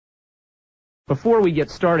before we get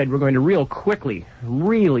started, we're going to really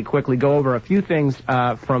quickly go over a few things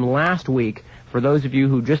from last week for those of you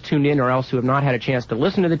who just tuned in or else who have not had a chance to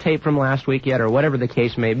listen to the tape from last week yet or whatever the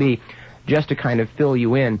case may be, just to kind of fill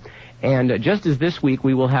you in. And just as this week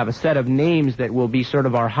we will have a set of names that will be sort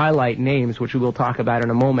of our highlight names, which we will talk about in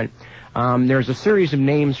a moment, there's a series of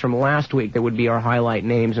names from last week that would be our highlight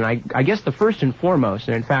names. And I guess the first and foremost,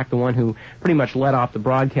 and in fact the one who pretty much led off the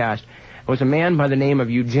broadcast, was a man by the name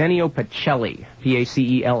of Eugenio Pacelli,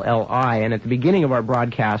 P-A-C-E-L-L-I. And at the beginning of our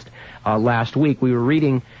broadcast last week, we were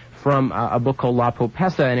reading from a book called La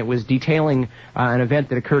Popessa, and it was detailing an event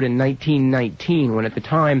that occurred in 1919, when at the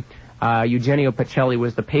time Eugenio Pacelli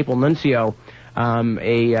was the papal nuncio,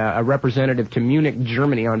 a representative to Munich,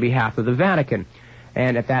 Germany, on behalf of the Vatican.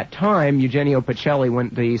 And at that time, Eugenio Pacelli, when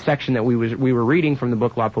the section that we were reading from the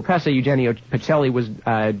book La Popessa, Eugenio Pacelli was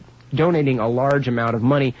donating a large amount of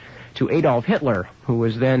money to Adolf Hitler, who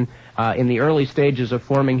was then in the early stages of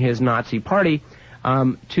forming his Nazi party,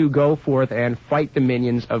 to go forth and fight the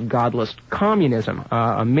minions of godless communism,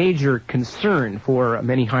 a major concern for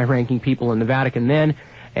many high-ranking people in the Vatican then,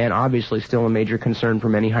 and obviously still a major concern for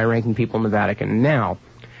many high-ranking people in the Vatican now.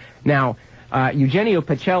 Now, Eugenio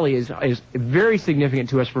Pacelli is very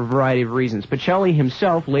significant to us for a variety of reasons. Pacelli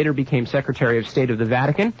himself later became Secretary of State of the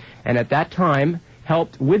Vatican, and at that time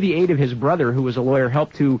helped, with the aid of his brother, who was a lawyer,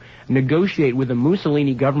 helped to negotiate with the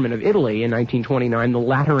Mussolini government of Italy in 1929 the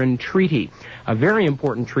Lateran Treaty, a very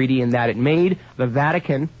important treaty in that it made the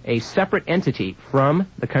Vatican a separate entity from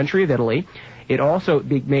the country of Italy. It also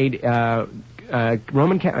made the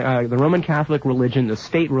Roman Catholic religion the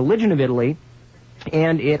state religion of Italy,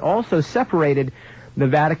 and it also separated the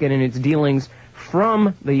Vatican in its dealings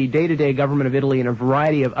from the day-to-day government of Italy in a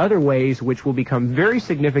variety of other ways, which will become very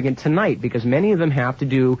significant tonight, because many of them have to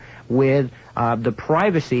do with the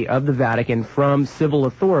privacy of the Vatican from civil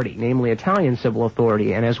authority, namely Italian civil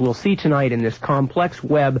authority. And as we'll see tonight in this complex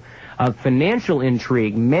web of financial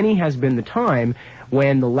intrigue, many has been the time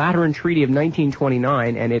when the Lateran Treaty of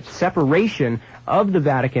 1929 and its separation of the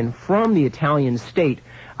Vatican from the Italian state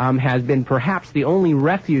has been perhaps the only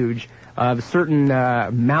refuge of certain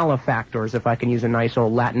malefactors, if I can use a nice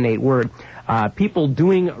old Latinate word, people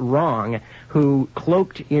doing wrong who,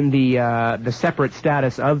 cloaked in the separate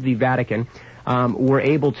status of the Vatican, were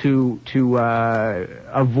able to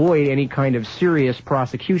avoid any kind of serious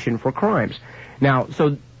prosecution for crimes. Now,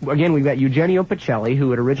 so again, we've got Eugenio Pacelli, who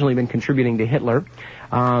had originally been contributing to Hitler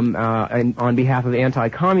and on behalf of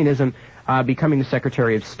anti-communism, becoming the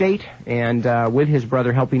Secretary of State, and with his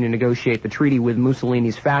brother helping to negotiate the treaty with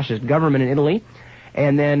Mussolini's fascist government in Italy.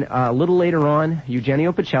 And then a little later on,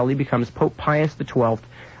 Eugenio Pacelli becomes Pope Pius XII,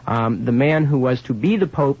 the man who was to be the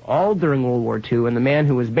Pope all during World War II, and the man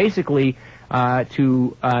who was basically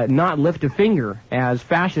to not lift a finger as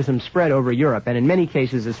fascism spread over Europe, and in many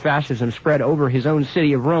cases as fascism spread over his own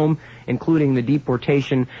city of Rome, including the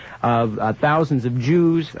deportation of thousands of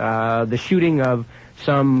Jews, the shooting of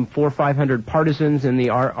some 400 or 500 partisans in the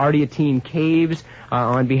Ardeatine caves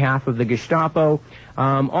on behalf of the Gestapo,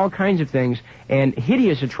 all kinds of things, and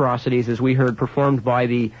hideous atrocities, as we heard, performed by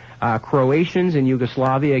the Croatians in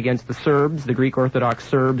Yugoslavia against the Serbs, the Greek Orthodox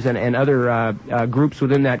Serbs, and other groups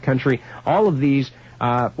within that country. All of these,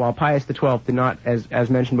 while Pius XII did not, as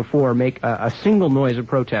mentioned before, make a single noise of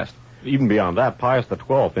protest. Even beyond that, Pius XII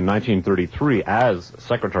in 1933, as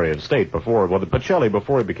Secretary of State, Pacelli,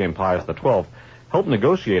 before he became Pius XII, helped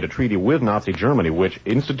negotiate a treaty with Nazi Germany, which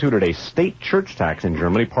instituted a state church tax in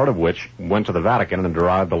Germany, part of which went to the Vatican and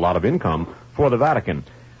derived a lot of income for the Vatican.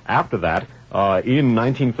 After that, in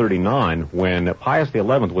 1939, when Pius XI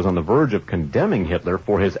was on the verge of condemning Hitler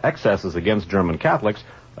for his excesses against German Catholics,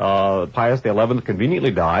 Pius XI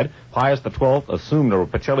conveniently died. Pius XII assumed, or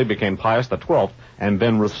Pacelli became Pius XII, and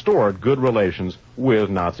then restored good relations with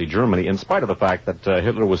Nazi Germany, in spite of the fact that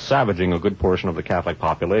Hitler was savaging a good portion of the Catholic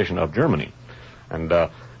population of Germany. And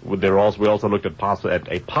we also looked at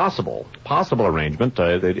a possible arrangement.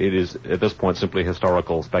 It is at this point simply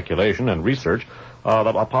historical speculation and research.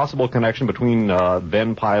 A possible connection between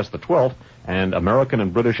then Pius XII and American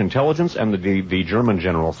and British intelligence and the German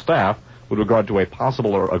General Staff with regard to a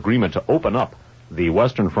possible agreement to open up the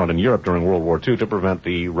Western Front in Europe during World War II to prevent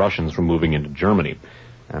the Russians from moving into Germany.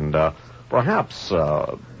 And perhaps,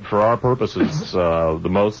 for our purposes, one of the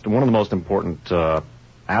most important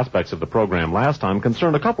aspects of the program last time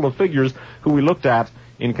concerned a couple of figures who we looked at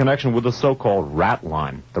in connection with the so-called Rat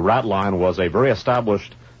Line. The Rat Line was a very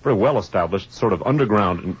well-established sort of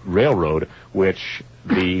underground railroad which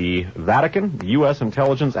the Vatican, the U.S.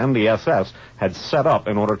 intelligence, and the SS had set up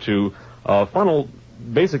in order to funnel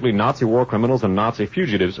basically Nazi war criminals and Nazi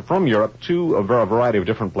fugitives from Europe to a variety of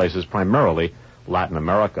different places, primarily Latin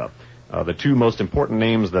America. The two most important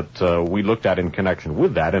names that we looked at in connection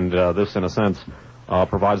with that, and this, in a sense,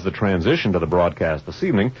 provides the transition to the broadcast this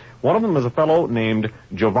evening. One of them is a fellow named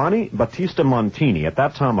Giovanni Battista Montini, at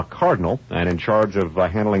that time a cardinal, and in charge of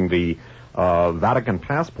handling the Vatican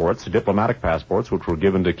passports, diplomatic passports, which were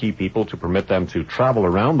given to key people to permit them to travel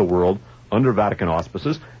around the world under Vatican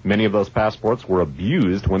auspices. Many of those passports were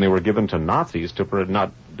abused when they were given to Nazis,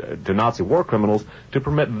 to Nazi war criminals, to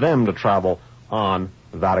permit them to travel on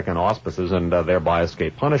Vatican auspices and thereby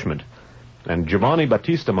escape punishment. And Giovanni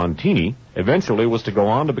Battista Montini eventually was to go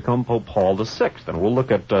on to become Pope Paul VI, and we'll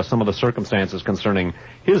look at some of the circumstances concerning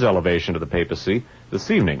his elevation to the papacy this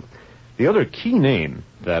evening. The other key name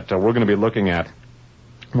that we're going to be looking at,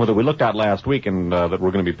 well, that we looked at last week and that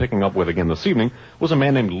we're going to be picking up with again this evening, was a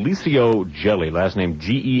man named Licio Gelli, last name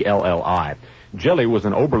Gelli. Gelli was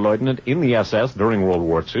an Oberleutnant in the SS during World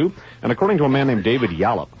War II, and according to a man named David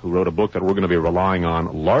Yallop, who wrote a book that we're going to be relying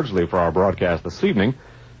on largely for our broadcast this evening,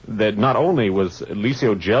 that not only was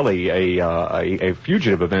Licio Gelli a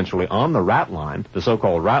fugitive eventually on the rat line, the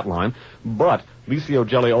so-called rat line, but Licio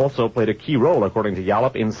Gelli also played a key role, according to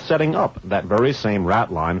Yallop, in setting up that very same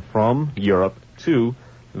rat line from Europe to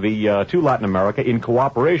Latin America in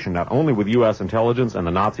cooperation not only with U.S. intelligence and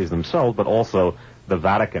the Nazis themselves, but also the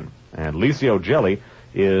Vatican. And Licio Gelli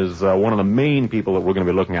is one of the main people that we're going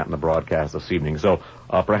to be looking at in the broadcast this evening. So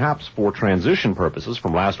perhaps for transition purposes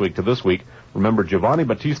from last week to this week, remember Giovanni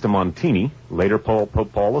Battista Montini, later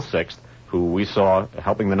Pope Paul VI, who we saw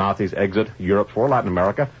helping the Nazis exit Europe for Latin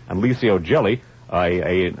America, and Licio Gelli,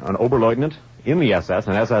 an Oberleutnant in the SS,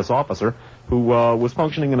 an SS officer, who was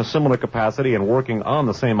functioning in a similar capacity and working on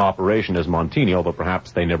the same operation as Montini, although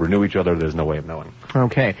perhaps they never knew each other. There's no way of knowing.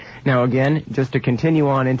 Okay. Now, again, just to continue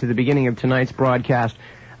on into the beginning of tonight's broadcast,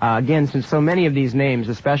 again, since so many of these names,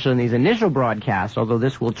 especially in these initial broadcasts, although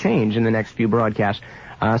this will change in the next few broadcasts,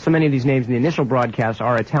 so many of these names in the initial broadcasts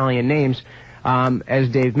are Italian names. As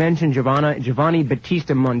Dave mentioned, Giovanni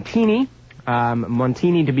Battista Montini,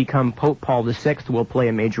 Montini to become Pope Paul VI, will play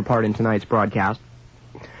a major part in tonight's broadcast.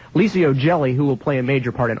 Licio Gelli, who will play a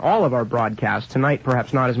major part in all of our broadcasts tonight,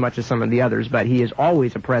 perhaps not as much as some of the others, but he is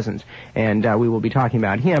always a presence, and we will be talking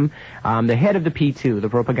about him. The head of the P2, the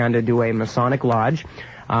Propaganda Due Masonic Lodge,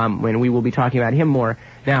 when we will be talking about him more.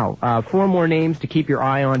 Now, four more names to keep your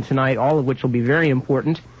eye on tonight, all of which will be very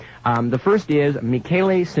important. The first is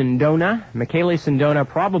Michele Sindona. Michele Sindona,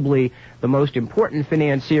 probably the most important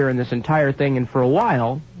financier in this entire thing, and for a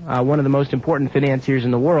while, one of the most important financiers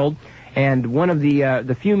in the world, and one of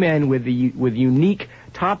the few men with unique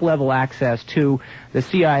top-level access to the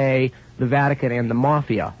CIA, the Vatican, and the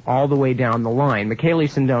Mafia, all the way down the line. Michele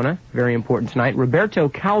Sindona, very important tonight. Roberto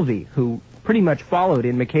Calvi, who pretty much followed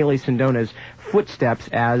in Michele Sindona's footsteps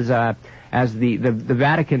as the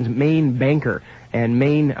Vatican's main banker and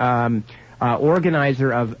main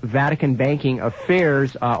organizer of Vatican banking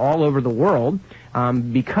affairs all over the world,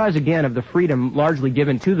 because, again, of the freedom largely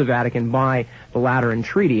given to the Vatican by the Lateran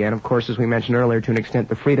Treaty, and, of course, as we mentioned earlier, to an extent,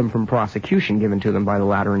 the freedom from prosecution given to them by the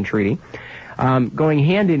Lateran Treaty. Going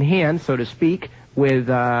hand in hand, so to speak, with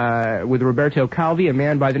Roberto Calvi, a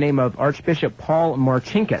man by the name of Archbishop Paul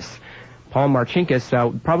Marcinkus. Paul Marcinkus,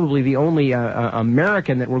 probably the only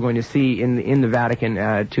American that we're going to see in the Vatican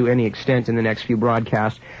to any extent in the next few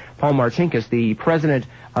broadcasts. Paul Marcinkus, the president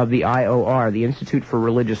of the IOR, the Institute for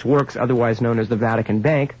Religious Works, otherwise known as the Vatican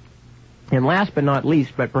Bank. And last but not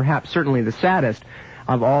least, but perhaps certainly the saddest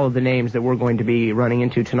of all of the names that we're going to be running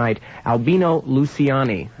into tonight, Albino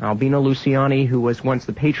Luciani. Albino Luciani, who was once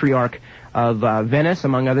the Patriarch of Venice,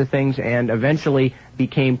 among other things, and eventually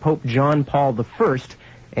became Pope John Paul I,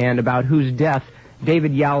 and about whose death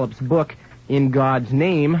David Yallop's book, In God's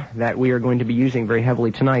Name, that we are going to be using very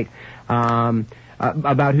heavily tonight,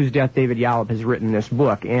 about whose death David Yallop has written this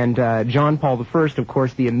book. And John Paul I, of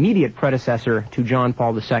course, the immediate predecessor to John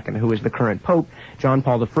Paul II, who is the current Pope. John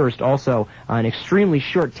Paul I, also an extremely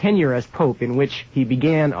short tenure as Pope, in which he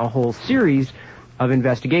began a whole series of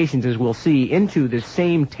investigations, as we'll see, into this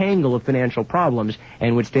same tangle of financial problems,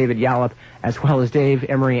 and which David Yallop, as well as Dave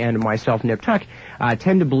Emery and myself, Nip Tuck,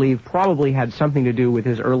 tend to believe probably had something to do with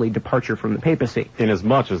his early departure from the papacy.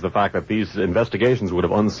 Inasmuch as the fact that these investigations would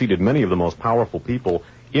have unseated many of the most powerful people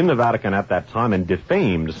in the Vatican at that time and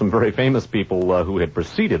defamed some very famous people who had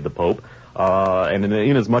preceded the Pope, and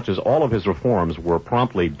inasmuch as all of his reforms were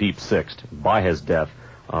promptly deep-sixed by his death,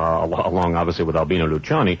 along obviously with Albino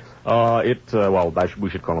Luciani, we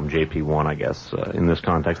should call him JP1, I guess, in this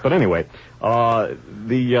context. But anyway,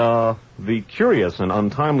 the curious and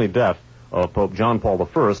untimely death of Pope John Paul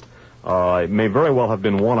I it may very well have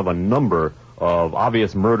been one of a number of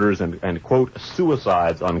obvious murders and quote,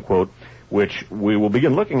 suicides, unquote, which we will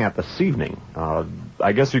begin looking at this evening.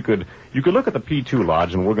 I guess you could look at the P2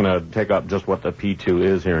 Lodge, and we're going to take up just what the P2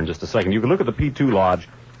 is here in just a second. You could look at the P2 Lodge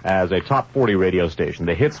as a top 40 radio station.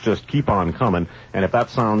 The hits just keep on coming, and if that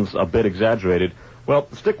sounds a bit exaggerated, well,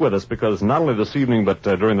 stick with us, because not only this evening, but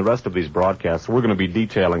during the rest of these broadcasts, we're going to be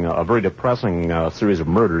detailing a very depressing series of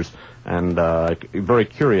murders and very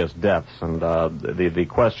curious deaths. And the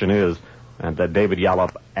question is, and that David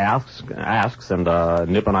Yallop asks, and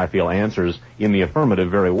Nip and I feel answers in the affirmative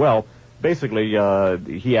very well. Basically,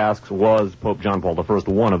 he asks, was Pope John Paul I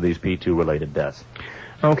one of these P2-related deaths?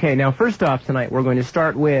 Okay, now first off tonight, we're going to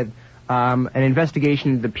start with an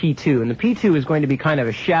investigation of the P2. And the P2 is going to be kind of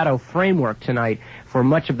a shadow framework tonight for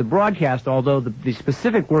much of the broadcast, although the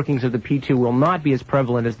specific workings of the P2 will not be as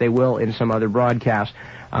prevalent as they will in some other broadcasts.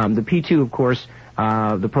 The P2, of course,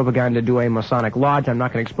 the Propaganda Due Masonic Lodge. I'm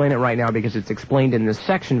not going to explain it right now because it's explained in this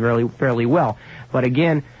section fairly well. But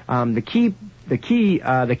again, the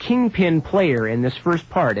kingpin player in this first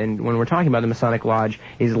part, and when we're talking about the Masonic Lodge,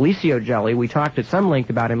 is Licio Gelli. We talked at some length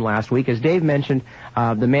about him last week. As Dave mentioned,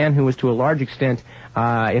 the man who was to a large extent,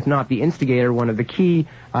 if not the instigator, one of the key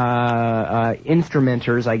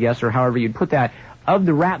instrumenters, I guess, or however you'd put that, of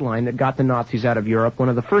the rat line that got the Nazis out of Europe, one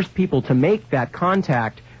of the first people to make that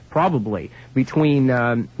contact, probably, between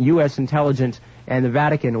U.S. intelligence and the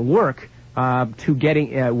Vatican work toward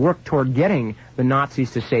getting the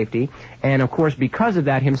Nazis to safety, and of course because of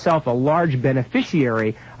that himself a large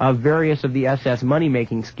beneficiary of various of the SS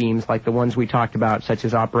money-making schemes like the ones we talked about, such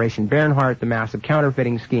as Operation Bernhardt, the massive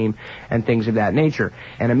counterfeiting scheme, and things of that nature.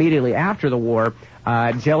 And immediately after the war,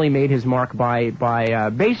 Gelli made his mark by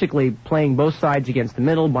basically playing both sides against the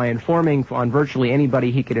middle, by informing on virtually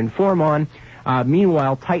anybody he could inform on,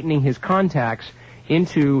 meanwhile tightening his contacts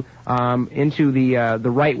into the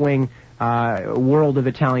right-wing world of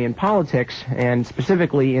Italian politics, and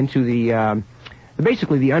specifically into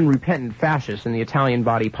basically the unrepentant fascists in the Italian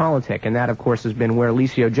body politic. And that, of course, has been where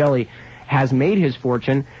Licio Gelli has made his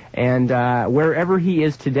fortune, and wherever he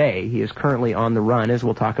is today, he is currently on the run, as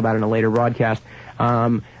we'll talk about in a later broadcast.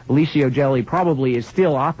 Licio Gelli probably is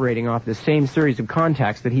still operating off the same series of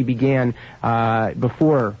contacts that he began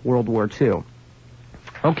before World War II.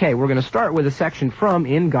 Okay, we're going to start with a section from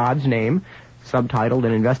In God's Name, subtitled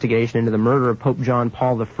An Investigation into the Murder of Pope John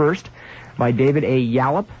Paul I by David A.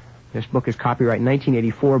 Yallop. This book is copyright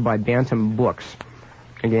 1984 by Bantam Books.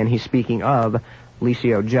 Again, he's speaking of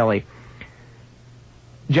Licio Gelli.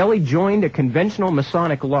 Gelli joined a conventional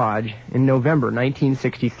Masonic lodge in November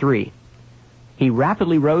 1963. He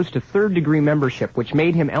rapidly rose to third-degree membership, which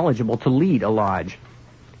made him eligible to lead a lodge.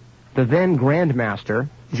 The then Grand Master,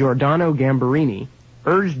 Giordano Gambarini,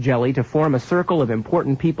 urged Gelli to form a circle of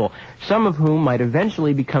important people, some of whom might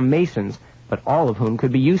eventually become Masons, but all of whom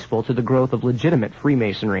could be useful to the growth of legitimate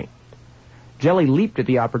Freemasonry. Gelli leaped at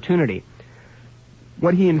the opportunity.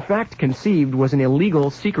 What he in fact conceived was an illegal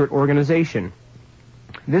secret organization.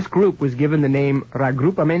 This group was given the name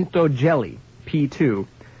Raggruppamento Gelli, P2.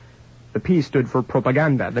 The P stood for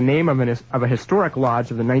propaganda, the name of a historic lodge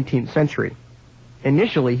of the 19th century.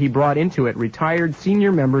 Initially, he brought into it retired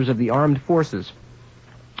senior members of the armed forces.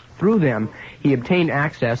 Through them, he obtained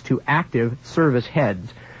access to active service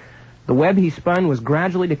heads. The web he spun was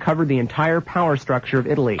gradually to cover the entire power structure of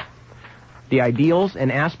Italy. The ideals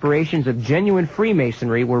and aspirations of genuine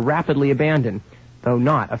Freemasonry were rapidly abandoned, though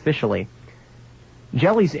not officially.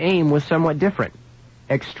 Gelli's aim was somewhat different: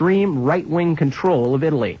 extreme right-wing control of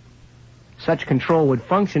Italy. Such control would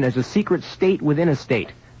function as a secret state within a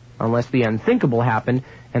state, unless the unthinkable happened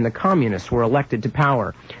and the communists were elected to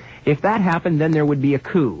power. If that happened, then there would be a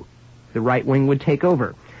coup. The right wing would take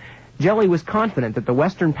over. Gelli was confident that the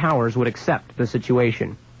Western powers would accept the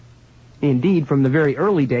situation. Indeed, from the very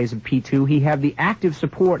early days of P2, he had the active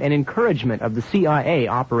support and encouragement of the CIA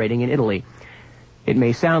operating in Italy. It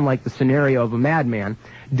may sound like the scenario of a madman,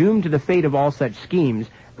 doomed to the fate of all such schemes,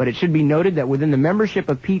 but it should be noted that within the membership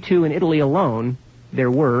of P2 in Italy alone,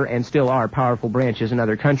 there were, and still are, powerful branches in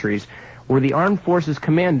other countries, were the Armed Forces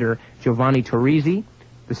Commander Giovanni Torrisi,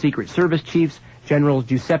 the Secret Service Chiefs Generals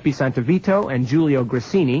Giuseppe Santavito and Giulio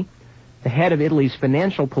Grassini, the head of Italy's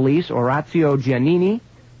financial police Orazio Giannini,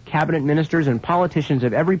 cabinet ministers and politicians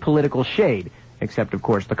of every political shade, except of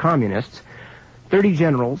course the communists, 30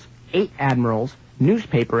 generals, 8 admirals,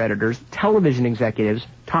 newspaper editors, television executives,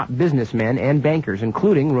 top businessmen and bankers,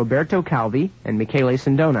 including Roberto Calvi and Michele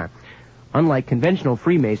Sindona. Unlike conventional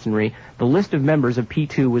Freemasonry, the list of members of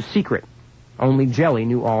P2 was secret. Only Gelli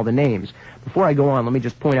knew all the names. Before I go on, let me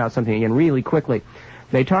just point out something again really quickly.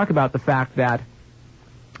 They talk about the fact that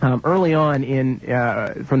early on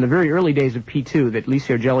from the very early days of P2 that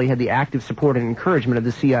Licio Gelli had the active support and encouragement of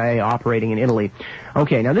the CIA operating in Italy.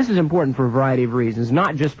 Okay, now this is important for a variety of reasons,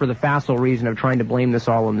 not just for the facile reason of trying to blame this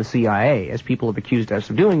all on the CIA, as people have accused us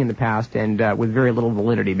of doing in the past, and with very little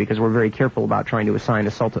validity, because we're very careful about trying to assign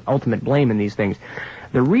ultimate blame in these things.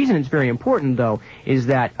 The reason it's very important, though, is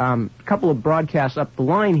that a couple of broadcasts up the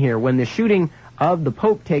line here, when the shooting of the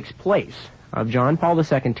Pope takes place, of John Paul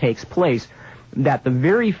II takes place, that the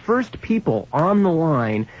very first people on the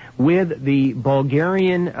line with the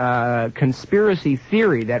Bulgarian conspiracy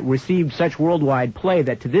theory that received such worldwide play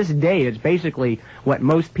that to this day it's basically what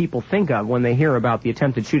most people think of when they hear about the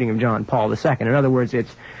attempted shooting of John Paul II. In other words,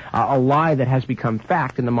 it's a lie that has become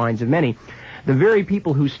fact in the minds of many. The very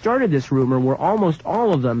people who started this rumor were almost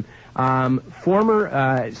all of them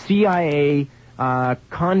former CIA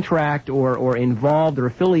contract or involved or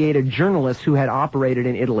affiliated journalists who had operated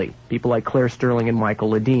in Italy, people like Claire Sterling and Michael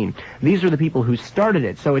Ledeen. These are the people who started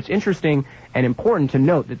it. So it's interesting and important to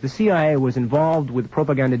note that the CIA was involved with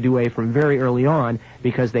Propaganda Due from very early on,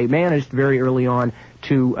 because they managed very early on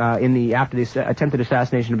to, after the attempted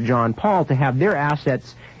assassination of John Paul, to have their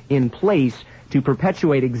assets in place to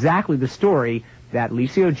perpetuate exactly the story that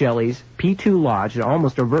Licio Gelli's P2 Lodge, an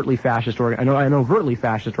almost overtly fascist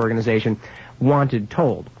organization, wanted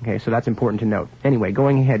told. Okay, so that's important to note. Anyway,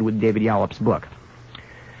 going ahead with David Yallop's book.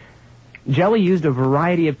 Gelli used a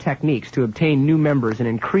variety of techniques to obtain new members and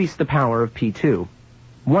increase the power of P2.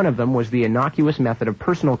 One of them was the innocuous method of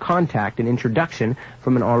personal contact and introduction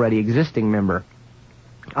from an already existing member.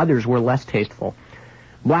 Others were less tasteful.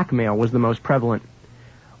 Blackmail was the most prevalent.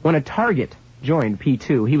 When a target joined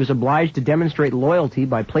P2, he was obliged to demonstrate loyalty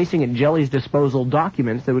by placing at Gelli's disposal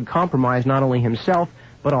documents that would compromise not only himself,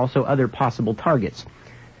 but also other possible targets.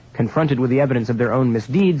 Confronted with the evidence of their own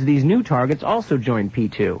misdeeds, these new targets also joined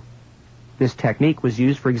P2. This technique was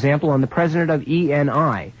used, for example, on the president of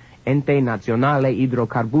ENI, Ente Nazionale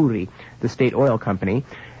Idrocarburi, the state oil company,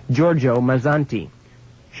 Giorgio Mazzanti.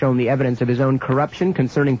 Shown the evidence of his own corruption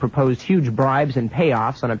concerning proposed huge bribes and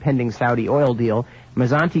payoffs on a pending Saudi oil deal,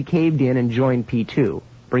 Mazzanti caved in and joined P2,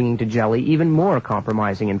 bringing to Gelli even more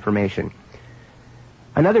compromising information.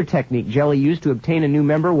 Another technique Gelli used to obtain a new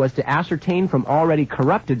member was to ascertain from already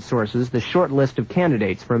corrupted sources the short list of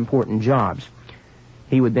candidates for important jobs.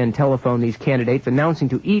 He would then telephone these candidates, announcing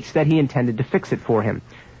to each that he intended to fix it for him.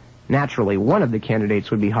 Naturally, one of the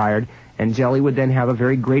candidates would be hired, and Gelli would then have a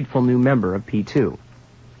very grateful new member of P2.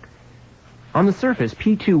 On the surface,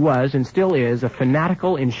 P2 was and still is a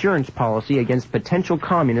fanatical insurance policy against potential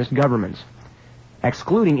communist governments.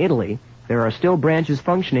 Excluding Italy, there are still branches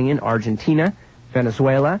functioning in Argentina,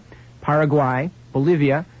 Venezuela, Paraguay,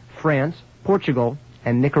 Bolivia, France, Portugal,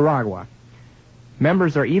 and Nicaragua.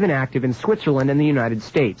 Members are even active in Switzerland and the United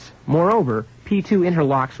States. Moreover, P2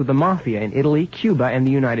 interlocks with the Mafia in Italy, Cuba, and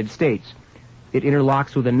the United States. It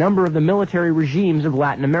interlocks with a number of the military regimes of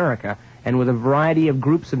Latin America and with a variety of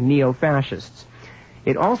groups of neo-fascists.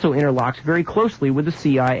 It also interlocks very closely with the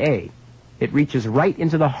CIA. It reaches right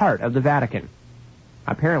into the heart of the Vatican.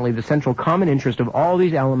 Apparently, the central common interest of all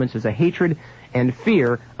these elements is a hatred and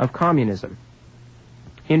fear of communism.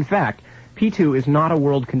 In fact, P2 is not a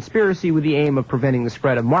world conspiracy with the aim of preventing the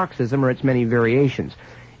spread of Marxism or its many variations.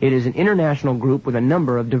 It is an international group with a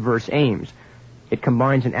number of diverse aims. It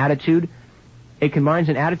combines an attitude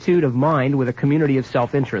of mind with a community of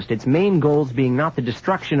self-interest, its main goals being not the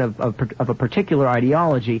destruction of a particular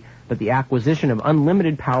ideology, but the acquisition of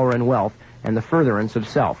unlimited power and wealth and the furtherance of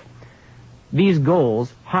self. These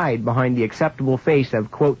goals hide behind the acceptable face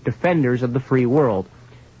of, quote, defenders of the free world.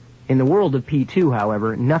 In the world of P2,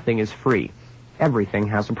 however, nothing is free. Everything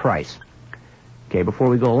has a price. Okay, before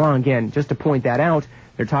we go along, again, just to point that out,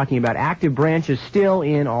 they're talking about active branches still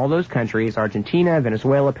in all those countries: Argentina,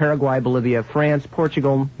 Venezuela, Paraguay, Bolivia, France,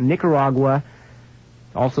 Portugal, Nicaragua,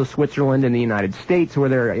 also Switzerland and the United States,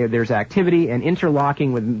 where there's activity and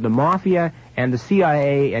interlocking with the Mafia and the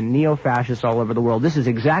CIA and neo-fascists all over the world. This is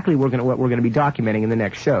exactly what we're going to be documenting in the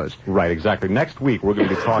next shows. Right, exactly. Next week, we're going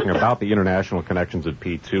to be talking about the international connections at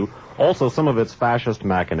P2, also some of its fascist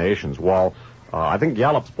machinations. While I think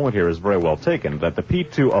Yallop's point here is very well taken, that the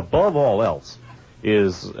P2, above all else,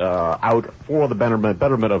 is out for the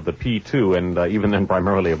betterment of the P2, and even then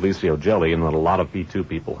primarily of Licio Gelli, and that a lot of P2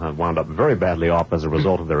 people have wound up very badly off as a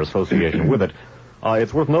result of their association with it.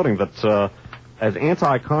 It's worth noting that as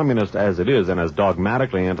anti-communist as it is, and as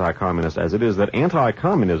dogmatically anti-communist as it is, that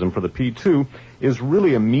anti-communism for the P2 is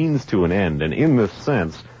really a means to an end, and in this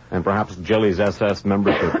sense, and perhaps Gelli's SS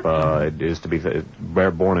membership is to be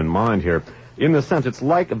borne in mind here, In the sense, it's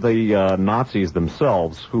like the Nazis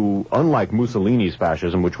themselves, who, unlike Mussolini's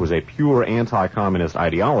fascism, which was a pure anti-communist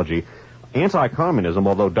ideology, anti-communism,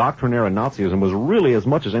 although doctrinaire in Nazism, was really, as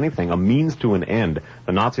much as anything, a means to an end.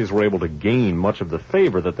 The Nazis were able to gain much of the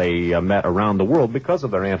favor that they met around the world because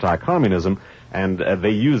of their anti-communism, and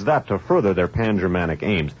they used that to further their pan-Germanic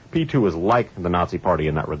aims. P2 is like the Nazi Party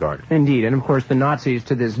in that regard. Indeed, and of course the Nazis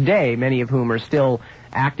to this day, many of whom are still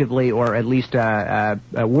actively, or at least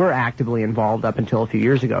were actively involved up until a few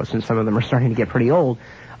years ago, since some of them are starting to get pretty old,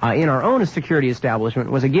 in our own security establishment,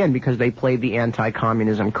 was again because they played the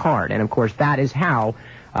anti-communism card. And of course that is how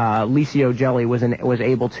Licio Gelli was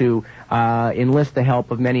able to enlist the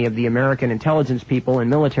help of many of the American intelligence people and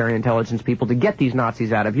military intelligence people to get these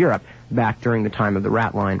Nazis out of Europe back during the time of the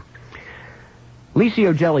Rat Line.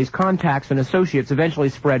 Licio Gelli's contacts and associates eventually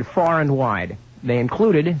spread far and wide. They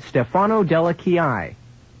included Stefano Della Chiai,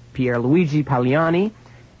 Pierluigi Pagliani,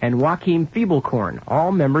 and Joachim Fiebelkorn,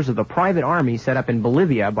 all members of the private army set up in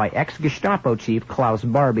Bolivia by ex-Gestapo chief Klaus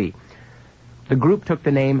Barbie. The group took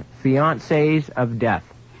the name Fiancés of Death.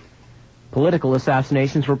 Political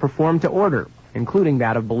assassinations were performed to order, including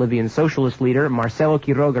that of Bolivian socialist leader Marcelo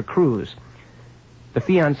Quiroga Cruz. The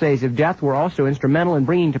Fiancés of Death were also instrumental in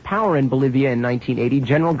bringing to power in Bolivia in 1980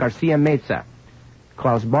 General Garcia Meza.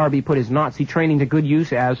 Klaus Barbie put his Nazi training to good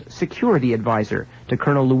use as security advisor to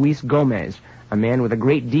Colonel Luis Gomez, a man with a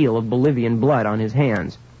great deal of Bolivian blood on his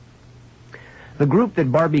hands. The group that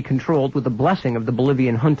Barbie controlled with the blessing of the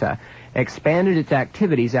Bolivian junta expanded its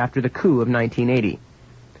activities after the coup of 1980.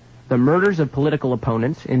 The murders of political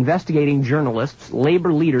opponents, investigating journalists,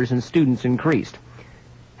 labor leaders, and students increased.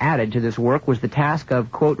 Added to this work was the task of,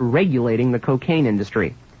 quote, regulating the cocaine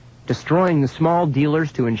industry, destroying the small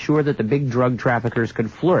dealers to ensure that the big drug traffickers could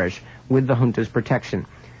flourish with the junta's protection.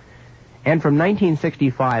 And from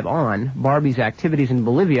 1965 on, Barbie's activities in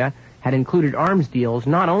Bolivia had included arms deals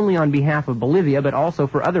not only on behalf of Bolivia, but also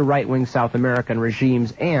for other right-wing South American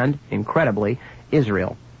regimes and, incredibly,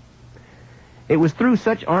 Israel. It was through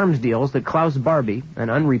such arms deals that Klaus Barbie,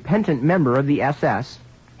 an unrepentant member of the SS,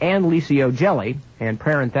 and Licio Gelli, and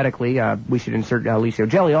parenthetically, we should insert Licio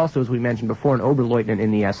Gelli also, as we mentioned before, an Oberleutnant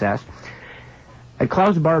in the SS,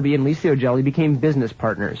 Klaus Barbie and Licio Gelli became business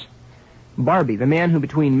partners. Barbie, the man who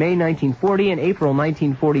between May 1940 and April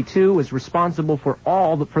 1942 was responsible for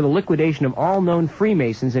the liquidation of all known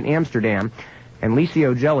Freemasons in Amsterdam, and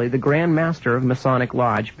Licio Gelli, the Grand Master of Masonic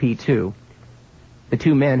Lodge P2. The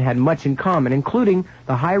two men had much in common, including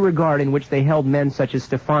the high regard in which they held men such as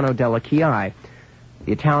Stefano Della Chiai.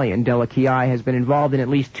 The Italian Della Chiai has been involved in at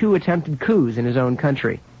least 2 attempted coups in his own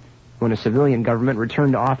country. When a civilian government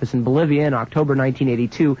returned to office in Bolivia in October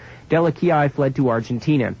 1982, Della Chiai fled to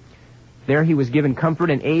Argentina. There he was given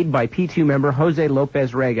comfort and aid by P2 member Jose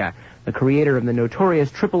Lopez Rega, the creator of the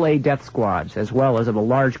notorious AAA death squads, as well as of a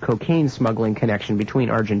large cocaine smuggling connection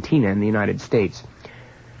between Argentina and the United States.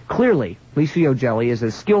 Clearly, Licio Gelli is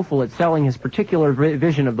as skillful at selling his particular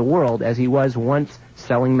vision of the world as he was once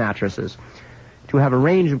selling mattresses. To have a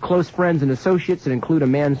range of close friends and associates that include a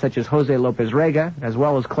man such as Jose Lopez Rega, as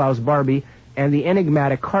well as Klaus Barbie, and the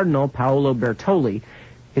enigmatic Cardinal Paolo Bertolli,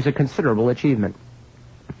 is a considerable achievement.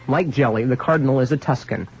 Like Gelli, the Cardinal is a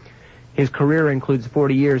Tuscan. His career includes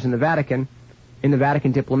 40 years in the Vatican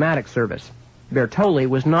diplomatic service. Bertolli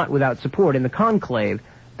was not without support in the conclave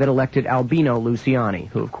that elected Albino Luciani,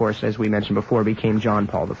 who, of course, as we mentioned before, became John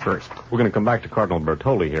Paul I. We're going to come back to Cardinal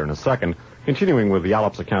Bertolli here in a second, continuing with the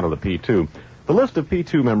Allop's account of the P2. The list of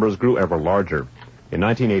P2 members grew ever larger. In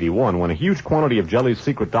 1981, when a huge quantity of Gelli's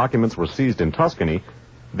secret documents were seized in Tuscany,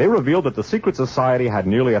 they revealed that the secret society had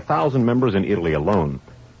nearly 1,000 members in Italy alone.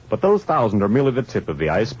 But those 1,000 are merely the tip of the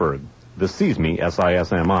iceberg. The SISMI,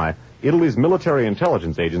 S-I-S-M-I, Italy's military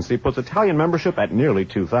intelligence agency, puts Italian membership at nearly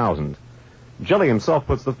 2,000. Gelli himself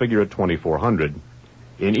puts the figure at 2,400.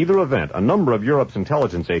 In either event, a number of Europe's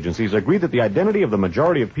intelligence agencies agree that the identity of the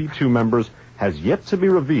majority of P2 members has yet to be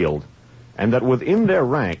revealed, and that within their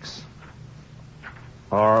ranks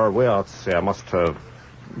are, well, let's see, I must have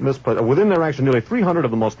misput. Within their ranks are nearly 300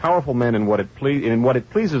 of the most powerful men in what it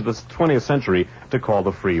pleases the 20th century to call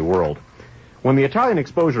the free world. When the Italian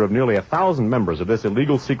exposure of nearly 1,000 members of this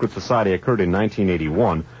illegal secret society occurred in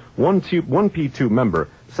 1981, one P2 member,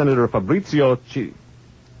 Senator Fabrizio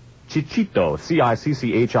Cicchitto,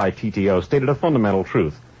 C-I-C-C-H-I-T-T-O, stated a fundamental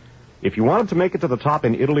truth. If you wanted to make it to the top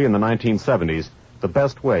in Italy in the 1970s, the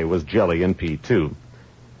best way was Gelli and P2.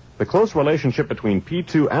 The close relationship between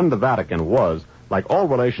P2 and the Vatican was, like all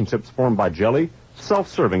relationships formed by Gelli,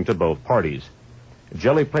 self-serving to both parties.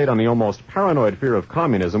 Gelli played on the almost paranoid fear of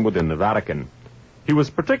communism within the Vatican. He was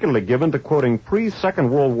particularly given to quoting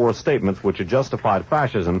pre-Second World War statements which had justified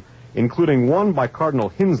fascism including one by Cardinal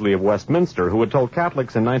Hinsley of Westminster, who had told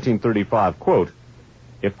Catholics in 1935, quote,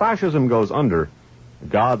 "If fascism goes under,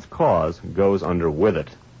 God's cause goes under with it."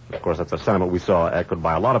 Of course, that's a sentiment we saw echoed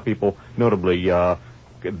by a lot of people, notably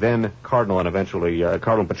then Cardinal and eventually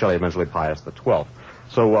Cardinal Pacelli, eventually Pius XII.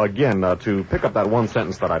 So again, to pick up that one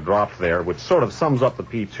sentence that I dropped there, which sort of sums up the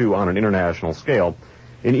P2 on an international scale,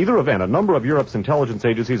 in either event, a number of Europe's intelligence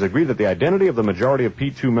agencies agree that the identity of the majority of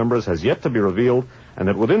P2 members has yet to be revealed, and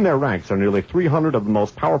that within their ranks are nearly 300 of the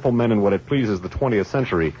most powerful men in what it pleases the 20th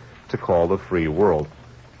century to call the free world.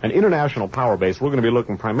 An international power base, we're going to be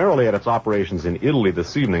looking primarily at its operations in Italy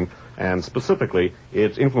this evening, and specifically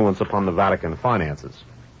its influence upon the Vatican finances.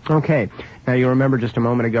 Okay. Now, you remember just a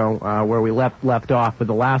moment ago where we left off with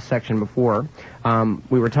the last section before.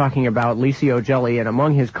 We were talking about Licio Gelli, and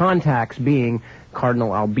among his contacts being Cardinal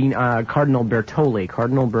Bertoli.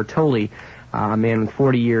 Cardinal Bertoli, a man with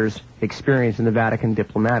 40 years' experience in the Vatican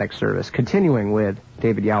diplomatic service. Continuing with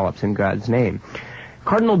David Yallop's In God's Name.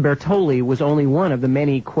 Cardinal Bertoli was only one of the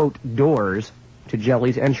many, quote, doors to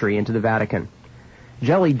Gelli's entry into the Vatican.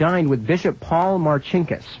 Gelli dined with Bishop Paul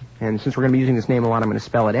Marcinkus, and since we're going to be using this name a lot, I'm going to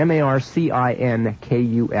spell it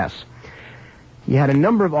Marcinkus. He had a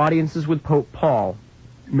number of audiences with Pope Paul,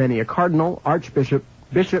 many a cardinal, archbishop,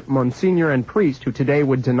 bishop, monsignor, and priest who today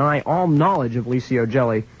would deny all knowledge of Licio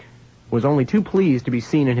Gelli was only too pleased to be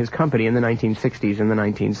seen in his company in the 1960s and the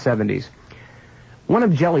 1970s. One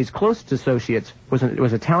of Gelli's closest associates was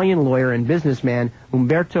Italian lawyer and businessman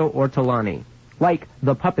Umberto Ortolani. Like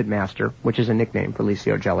the Puppet Master, which is a nickname for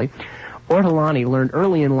Licio Gelli, Ortolani learned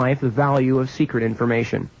early in life the value of secret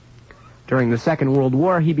information. During the Second World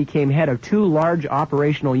War, he became head of two large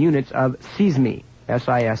operational units of SISMI,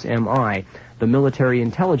 S-I-S-M-I, the military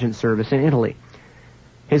intelligence service in Italy.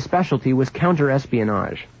 His specialty was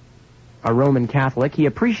counter-espionage. A Roman Catholic, he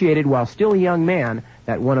appreciated while still a young man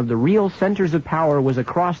that one of the real centers of power was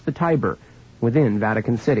across the Tiber, within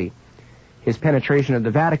Vatican City. His penetration of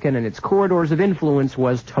the Vatican and its corridors of influence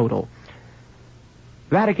was total.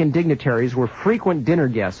 Vatican dignitaries were frequent dinner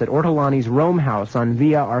guests at Ortolani's Rome house on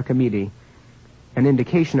Via Archimede. An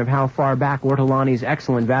indication of how far back Ortolani's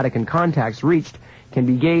excellent Vatican contacts reached can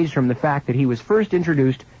be gauged from the fact that he was first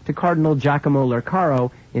introduced to Cardinal Giacomo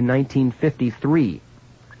Lercaro in 1953.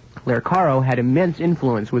 Lercaro had immense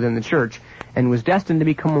influence within the Church and was destined to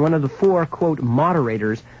become one of the four, quote,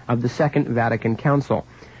 moderators of the Second Vatican Council.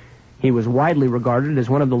 He was widely regarded as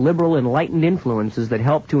one of the liberal, enlightened influences that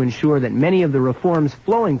helped to ensure that many of the reforms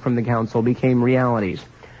flowing from the council became realities.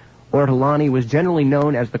 Ortolani was generally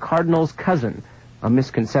known as the Cardinal's cousin, a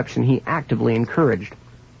misconception he actively encouraged.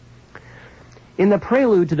 In the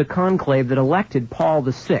prelude to the conclave that elected Paul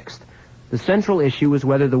VI, the central issue was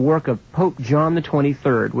whether the work of Pope John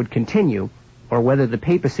XXIII would continue or whether the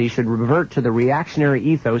papacy should revert to the reactionary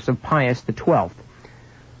ethos of Pius XII.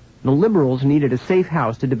 The liberals needed a safe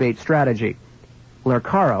house to debate strategy.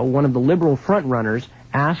 Lercaro, one of the liberal front-runners,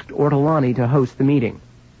 asked Ortolani to host the meeting.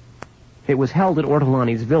 It was held at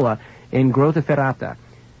Ortolani's villa in Grottaferrata,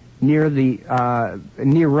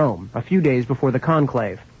 near Rome, a few days before the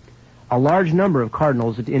conclave. A large number of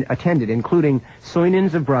cardinals attended, including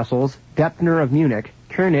Soynens of Brussels, Deptner of Munich,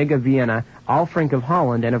 Koenig of Vienna, Alfrink of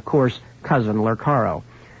Holland, and, of course, cousin Lercaro.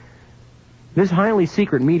 This highly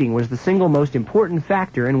secret meeting was the single most important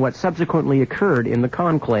factor in what subsequently occurred in the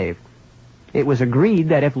conclave. It was agreed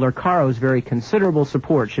that if Lercaro's very considerable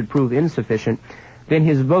support should prove insufficient, then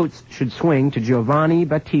his votes should swing to Giovanni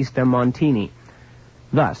Battista Montini.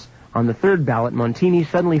 Thus, on the third ballot, Montini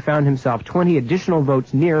suddenly found himself 20 additional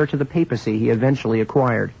votes nearer to the papacy he eventually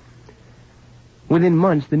acquired. Within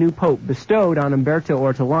months, the new pope bestowed on Umberto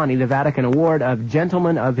Ortolani the Vatican Award of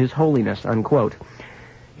Gentleman of His Holiness, unquote.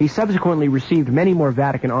 He subsequently received many more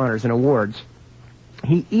Vatican honors and awards.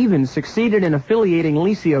 He even succeeded in affiliating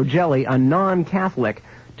Licio Gelli, a non-Catholic,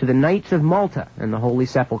 to the Knights of Malta and the Holy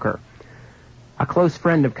Sepulchre. A close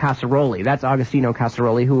friend of Casaroli, that's Agostino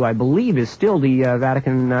Casaroli, who I believe is still the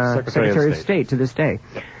Vatican Secretary of State to this day.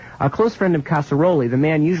 A close friend of Casaroli, the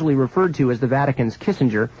man usually referred to as the Vatican's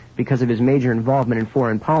Kissinger because of his major involvement in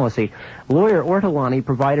foreign policy, lawyer Ortolani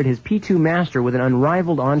provided his P2 master with an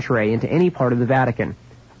unrivaled entree into any part of the Vatican.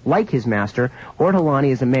 Like his master, Ortolani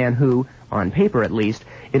is a man who, on paper at least,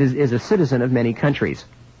 is a citizen of many countries.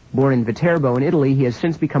 Born in Viterbo in Italy, he has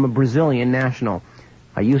since become a Brazilian national.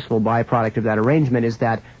 A useful byproduct of that arrangement is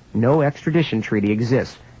that no extradition treaty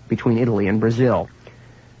exists between Italy and Brazil.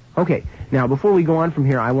 Okay, now before we go on from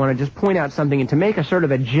here, I want to just point out something and to make a sort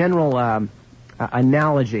of a general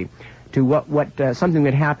analogy to what something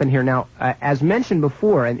that happened here. Now, as mentioned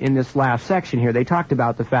before in this last section here, they talked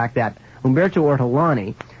about the fact that Umberto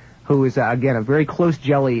Ortolani, who is, again, a very close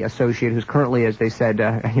Jelly associate, who's currently, as they said,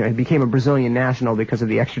 became a Brazilian national because of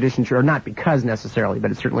the extradition, or not because necessarily,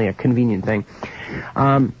 but it's certainly a convenient thing.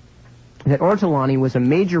 That Ortolani was a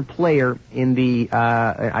major player in the,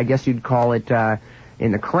 I guess you'd call it,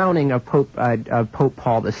 in the crowning of Pope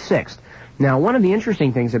Paul VI. Now, one of the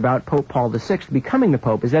interesting things about Pope Paul VI becoming the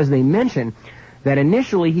Pope is, as they mention, that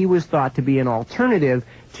initially he was thought to be an alternative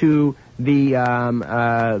to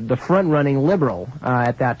the front-running liberal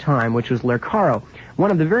at that time, which was Lercaro.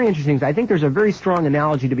 One of the very interesting things, I think there's a very strong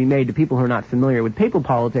analogy to be made to people who are not familiar with papal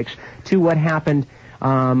politics to what happened,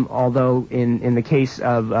 although in the case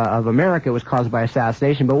of America it was caused by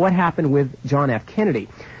assassination, but what happened with John F. Kennedy.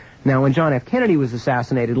 Now, when John F. Kennedy was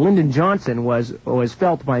assassinated, Lyndon Johnson was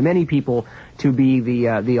felt by many people to be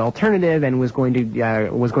the alternative and was going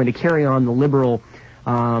to carry on the liberal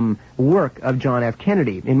work of John F.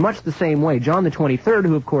 Kennedy. In much the same way, John the 23rd,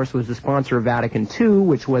 who of course was the sponsor of Vatican II,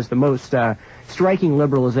 which was the most striking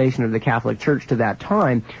liberalization of the Catholic Church to that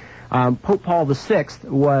time, Pope Paul VI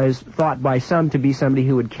was thought by some to be somebody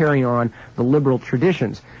who would carry on the liberal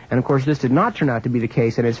traditions. And of course, this did not turn out to be the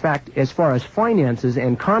case. And in fact, as far as finances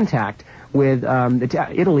and contact with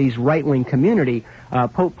Italy's right-wing community,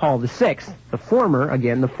 Pope Paul VI, the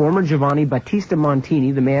former Giovanni Battista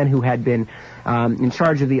Montini, the man who had been in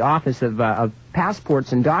charge of the office of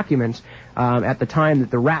passports and documents at the time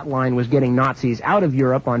that the rat line was getting Nazis out of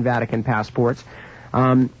Europe on Vatican passports,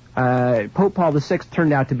 Pope Paul VI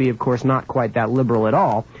turned out to be, of course, not quite that liberal at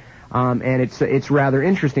all. And it's rather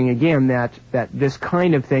interesting, again, that this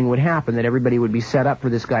kind of thing would happen, that everybody would be set up for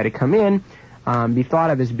this guy to come in, be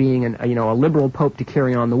thought of as being a liberal pope to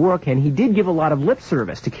carry on the work, and he did give a lot of lip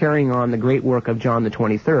service to carrying on the great work of John the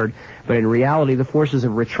 23rd, but in reality the forces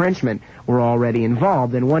of retrenchment were already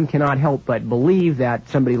involved, and one cannot help but believe that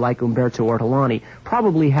somebody like Umberto Ortolani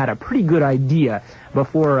probably had a pretty good idea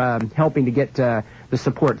before helping to get the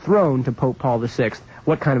support thrown to Pope Paul VI,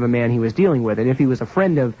 what kind of a man he was dealing with. And if he was a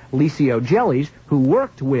friend of Licio Gelli's, who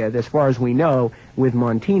worked with, as far as we know, with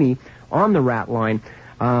Montini on the rat line,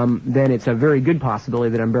 then it's a very good possibility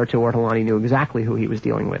that Umberto Ortolani knew exactly who he was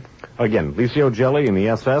dealing with. Again, Licio Gelli in the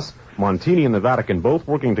SS, Montini in the Vatican, both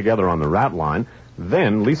working together on the rat line.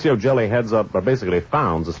 Then Licio Gelli heads up,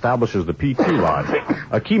 establishes the P2 Lodge.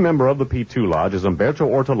 A key member of the P2 Lodge is Umberto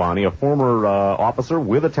Ortolani, a former officer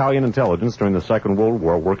with Italian intelligence during the Second World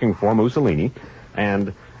War, working for Mussolini.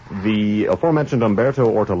 And the aforementioned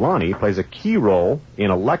Umberto Ortolani plays a key role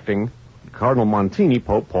in electing Cardinal Montini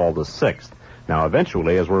Pope Paul VI. Now,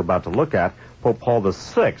 eventually, as we're about to look at, Pope Paul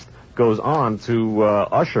VI goes on to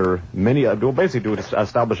usher to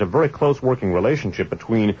establish a very close working relationship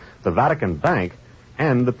between the Vatican Bank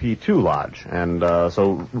and the P2 Lodge. And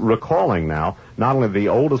so recalling now, not only the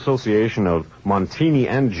old association of Montini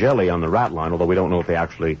and Gelli on the rat line, although we don't know if they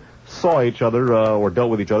actually saw each other or dealt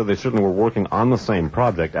with each other, they certainly were working on the same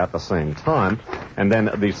project at the same time. And then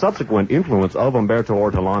the subsequent influence of Umberto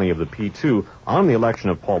Ortolani of the P2 on the election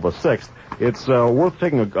of Paul VI, it's worth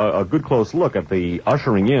taking a good close look at the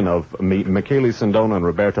ushering in of Michele Sindona and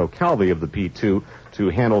Roberto Calvi of the P2 to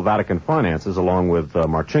handle Vatican finances, along with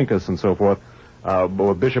Marcinkus and so forth,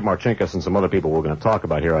 with Bishop Marcinkus and some other people we're going to talk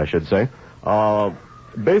about here, I should say.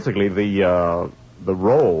 Basically, the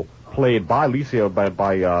role played by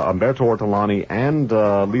Umberto Ortolani and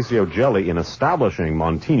Licio Gelli in establishing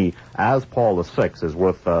Montini as Paul VI is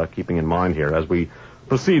worth keeping in mind here as we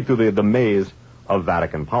proceed through the maze of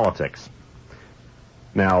Vatican politics.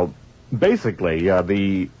 Now, basically,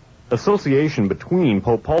 the association between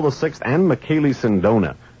Pope Paul VI and Michele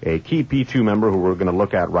Sindona, a key P2 member who we're going to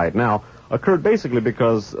look at right now, occurred basically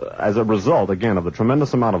because, as a result, again, of the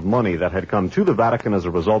tremendous amount of money that had come to the Vatican as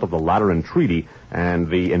a result of the Lateran Treaty and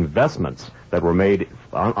the investments that were made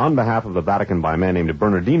on behalf of the Vatican by a man named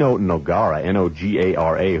Bernardino Nogara,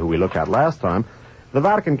 N-O-G-A-R-A, who we looked at last time, the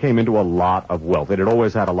Vatican came into a lot of wealth. It had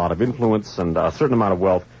always had a lot of influence and a certain amount of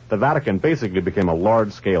wealth. The Vatican basically became a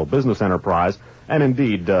large-scale business enterprise, and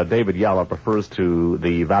indeed, David Yalla refers to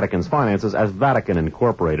the Vatican's finances as Vatican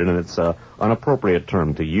Incorporated, and it's an appropriate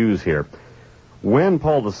term to use here. When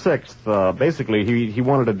Paul VI, basically, he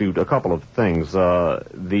wanted to do a couple of things.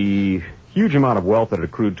 The huge amount of wealth that had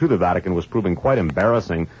accrued to the Vatican was proving quite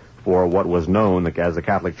embarrassing for what was known, as the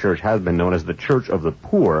Catholic Church has been known as the Church of the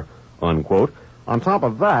Poor, unquote. On top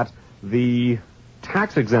of that, the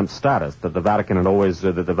tax-exempt status that the Vatican had always,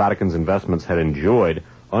 that the Vatican's investments had enjoyed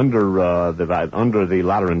under the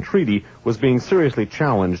Lateran Treaty was being seriously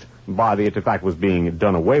challenged by in fact, was being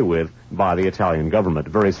done away with by the Italian government.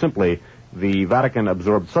 Very simply, the Vatican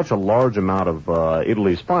absorbed such a large amount of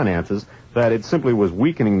Italy's finances that it simply was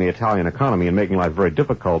weakening the Italian economy and making life very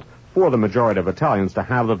difficult for the majority of Italians to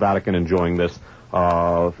have the Vatican enjoying this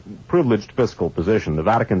privileged fiscal position. The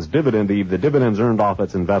Vatican's dividend, the dividends earned off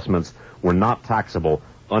its investments were not taxable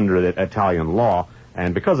under the Italian law,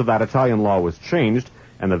 and because of that, Italian law was changed,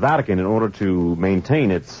 and the Vatican, in order to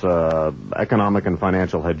maintain its economic and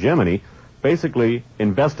financial hegemony, basically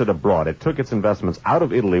invested abroad. It took its investments out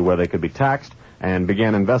of Italy where they could be taxed and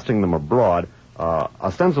began investing them abroad,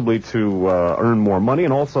 ostensibly to earn more money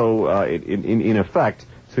and also, in effect,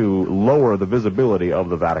 to lower the visibility of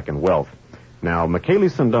the Vatican wealth. Now, Michele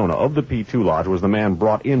Sindona of the P2 Lodge was the man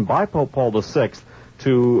brought in by Pope Paul VI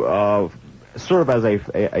to serve as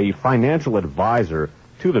a financial advisor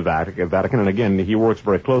to the Vatican, and again, he works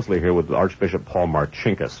very closely here with Archbishop Paul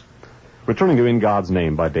Marcinkus. Returning to In God's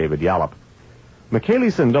Name by David Yallop.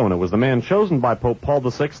 Michele Sindona was the man chosen by Pope Paul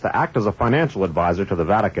VI to act as a financial advisor to the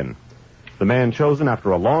Vatican. The man chosen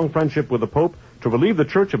after a long friendship with the Pope to relieve the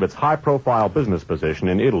Church of its high-profile business position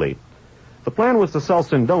in Italy. The plan was to sell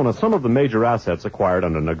Sindona some of the major assets acquired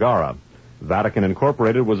under Nogara. Vatican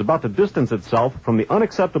Incorporated was about to distance itself from the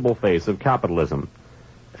unacceptable face of capitalism.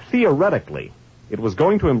 Theoretically, it was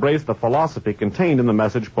going to embrace the philosophy contained in the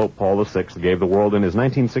message Pope Paul VI gave the world in his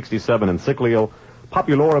 1967 encyclical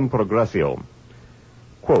Populorum Progressio.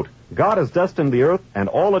 Quote, God has destined the earth and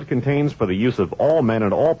all it contains for the use of all men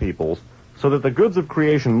and all peoples, so that the goods of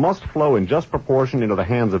creation must flow in just proportion into the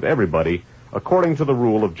hands of everybody, according to the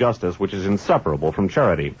rule of justice which is inseparable from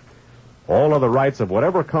charity. All other rights of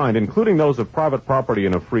whatever kind, including those of private property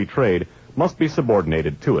and of free trade, must be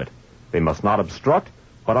subordinated to it. They must not obstruct,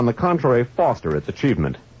 but on the contrary foster its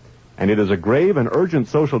achievement. And it is a grave and urgent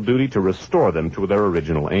social duty to restore them to their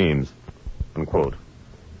original aims. Unquote.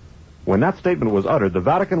 When that statement was uttered, the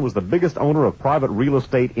Vatican was the biggest owner of private real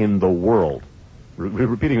estate in the world.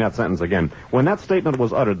 Repeating that sentence again. When that statement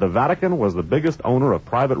was uttered, the Vatican was the biggest owner of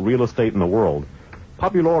private real estate in the world.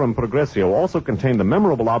 Populorum Progressio also contained the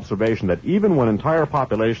memorable observation that even when entire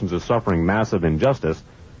populations are suffering massive injustice,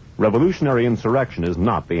 revolutionary insurrection is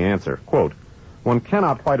not the answer. Quote, one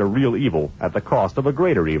cannot fight a real evil at the cost of a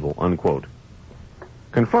greater evil, unquote.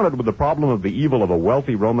 Confronted with the problem of the evil of a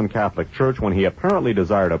wealthy Roman Catholic Church when he apparently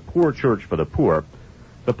desired a poor church for the poor,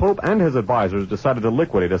 the Pope and his advisors decided to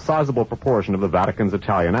liquidate a sizable proportion of the Vatican's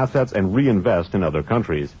Italian assets and reinvest in other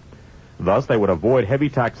countries. Thus, they would avoid heavy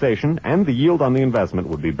taxation, and the yield on the investment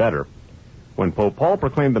would be better. When Pope Paul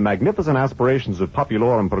proclaimed the magnificent aspirations of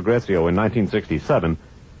Populorum Progressio in 1967,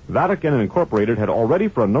 Vatican Incorporated had already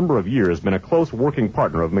for a number of years been a close working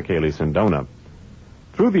partner of Michele Sindona.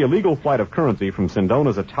 Through the illegal flight of currency from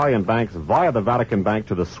Sindona's Italian banks via the Vatican Bank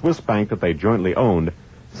to the Swiss bank that they jointly owned,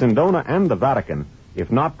 Sindona and the Vatican,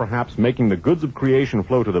 if not perhaps making the goods of creation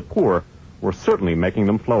flow to the poor, were certainly making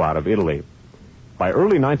them flow out of Italy. By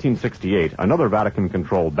early 1968, another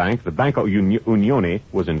Vatican-controlled bank, the Banco Unione,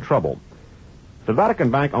 was in trouble. The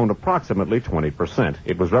Vatican Bank owned approximately 20%.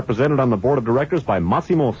 It was represented on the board of directors by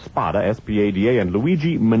Massimo Spada, S-P-A-D-A, and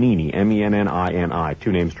Luigi Menini, M-E-N-N-I-N-I,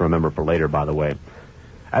 two names to remember for later, by the way.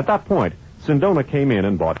 At that point, Sindona came in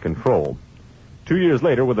and bought control. 2 years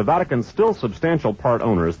later, with the Vatican's still substantial part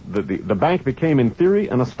owners, the bank became, in theory,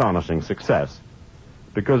 an astonishing success.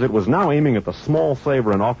 Because it was now aiming at the small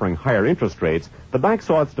saver and offering higher interest rates, the bank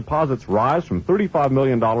saw its deposits rise from $35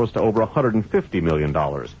 million to over $150 million.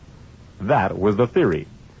 That was the theory.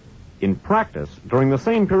 In practice, during the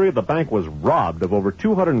same period, the bank was robbed of over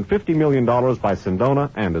 $250 million by Sindona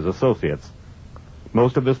and his associates.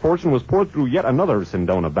 Most of this fortune was poured through yet another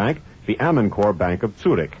Sindona bank, the Amancore Bank of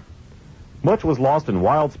Zurich. Much was lost in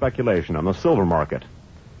wild speculation on the silver market.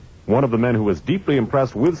 One of the men who was deeply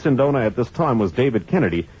impressed with Sindona at this time was David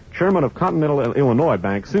Kennedy, chairman of Continental Illinois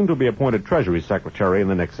Bank, soon to be appointed Treasury Secretary in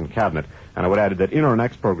the Nixon cabinet. And I would add that in our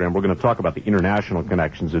next program, we're going to talk about the international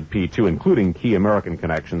connections of P2, including key American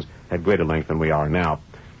connections, at greater length than we are now.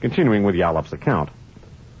 Continuing with Yallop's account.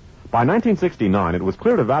 By 1969, it was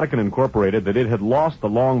clear to Vatican Incorporated that it had lost the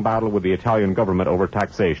long battle with the Italian government over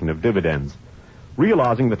taxation of dividends.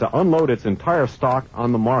 Realizing that to unload its entire stock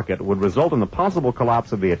on the market would result in the possible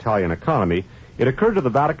collapse of the Italian economy, it occurred to the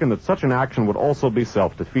Vatican that such an action would also be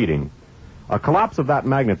self-defeating. A collapse of that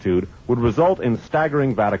magnitude would result in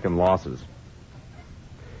staggering Vatican losses.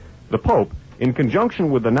 The Pope, in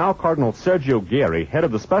conjunction with the now Cardinal Sergio Ghieri, head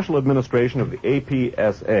of the special administration of the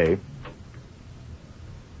APSA,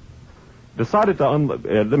 decided to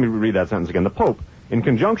let me read that sentence again. The Pope, in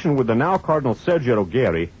conjunction with the now Cardinal Sergio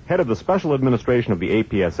Ghieri, head of the special administration of the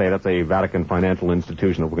APSA, that's a Vatican financial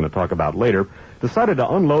institution that we're going to talk about later, decided to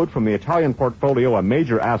unload from the Italian portfolio a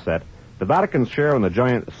major asset, the Vatican's share in the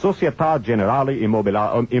giant Società Generale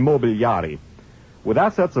Immobiliari. With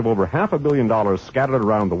assets of over $500 million scattered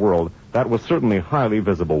around the world, That was certainly highly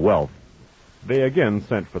visible wealth. They again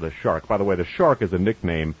sent for the Shark. By the way, the Shark is a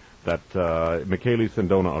nickname that Michele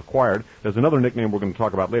Sindona acquired. There's another nickname we're going to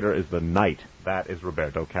talk about later, is the Knight. That is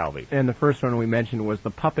Roberto Calvi. And the first one we mentioned was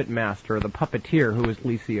the Puppet Master, the Puppeteer, who is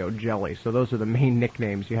Licio Gelli. So those are the main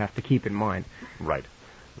nicknames you have to keep in mind. Right.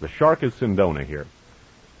 The Shark is Sindona here.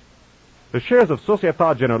 The shares of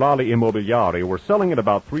Società Generale Immobiliare were selling at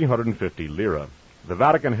about 350 lira. The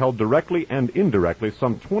Vatican held directly and indirectly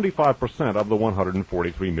some 25% of the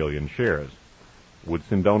 143 million shares. Would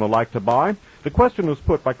Sindona like to buy? The question was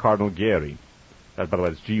put by Cardinal Guerri. By the way,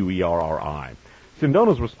 that's Guerri.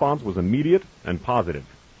 Sindona's response was immediate and positive.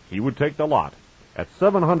 He would take the lot. At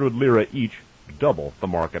 700 lira each, double the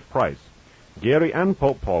market price. Guerri and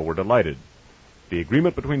Pope Paul were delighted. The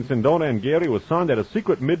agreement between Sindona and Guerri was signed at a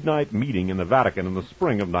secret midnight meeting in the Vatican in the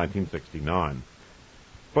spring of 1969.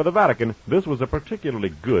 For the Vatican, this was a particularly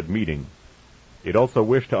good meeting. It also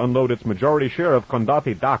wished to unload its majority share of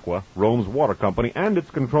Condati d'Acqua, Rome's water company, and its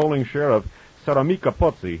controlling share of Ceramica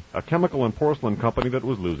Pozzi, a chemical and porcelain company that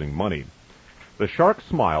was losing money. The Shark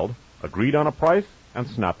smiled, agreed on a price, and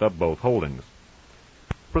snapped up both holdings.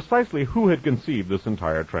 Precisely who had conceived this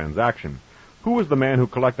entire transaction? Who was the man who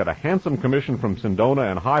collected a handsome commission from Sindona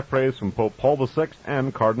and high praise from Pope Paul VI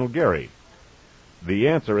and Cardinal Guerri? The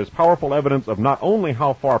answer is powerful evidence of not only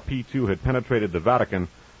how far P2 had penetrated the Vatican,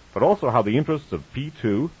 but also how the interests of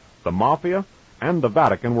P2, the Mafia, and the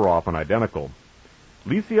Vatican were often identical.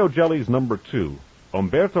 Licio Gelli's number 2,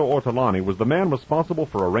 Umberto Ortolani, was the man responsible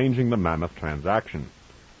for arranging the mammoth transaction.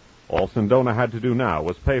 All Sindona had to do now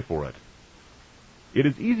was pay for it. It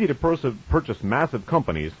is easy to purchase massive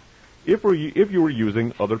companies if you were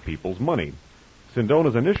using other people's money.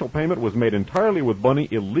 Sindona's initial payment was made entirely with money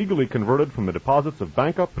illegally converted from the deposits of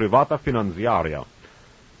Banca Privata Finanziaria.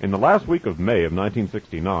 In the last week of May of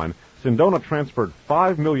 1969, Sindona transferred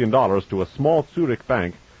 $5 million to a small Zurich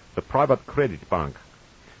bank, the Privat Credit Bank.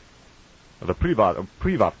 The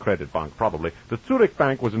Privat Credit Bank, probably. The Zurich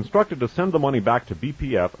bank was instructed to send the money back to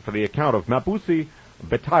BPF for the account of Mabussi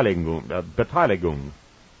Beteiligung.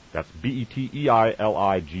 That's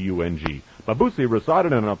Beteiligung. Mabussi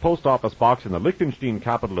resided in a post office box in the Liechtenstein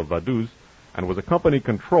capital of Vaduz and was a company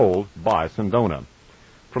controlled by Sindona.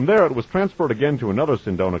 From there, it was transferred again to another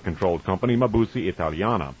Sindona-controlled company, Mabussi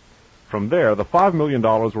Italiana. From there, the $5 million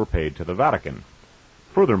were paid to the Vatican.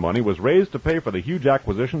 Further money was raised to pay for the huge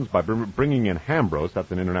acquisitions by bringing in Hambros,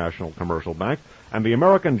 that's an international commercial bank, and the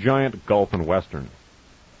American giant Gulf and Western.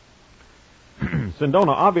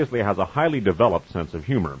 Sindona obviously has a highly developed sense of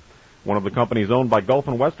humor. One of the companies owned by Gulf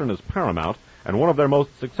and Western is Paramount, and one of their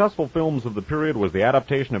most successful films of the period was the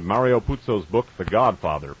adaptation of Mario Puzo's book, The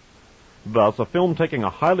Godfather. Thus, a film taking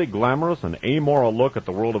a highly glamorous and amoral look at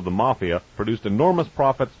the world of the Mafia produced enormous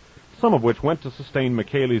profits, some of which went to sustain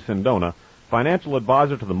Michele Sindona, financial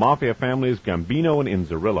advisor to the Mafia families Gambino and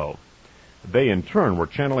Inzerillo. They, in turn, were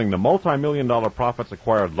channeling the multi-million-dollar profits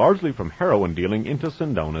acquired largely from heroin dealing into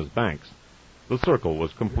Sindona's banks. The circle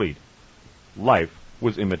was complete. Life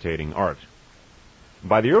was imitating art.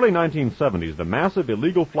 By the early 1970s, the massive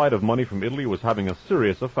illegal flight of money from Italy was having a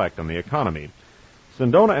serious effect on the economy.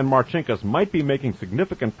 Sindona and Marcinkus might be making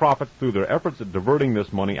significant profits through their efforts at diverting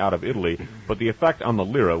this money out of Italy, but the effect on the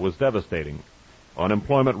lira was devastating.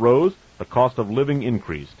 Unemployment rose, the cost of living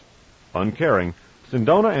increased. Uncaring,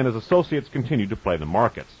 Sindona and his associates continued to play the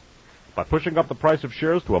markets. By pushing up the price of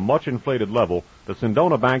shares to a much inflated level, the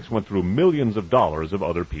Sindona banks went through millions of dollars of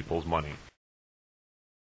other people's money.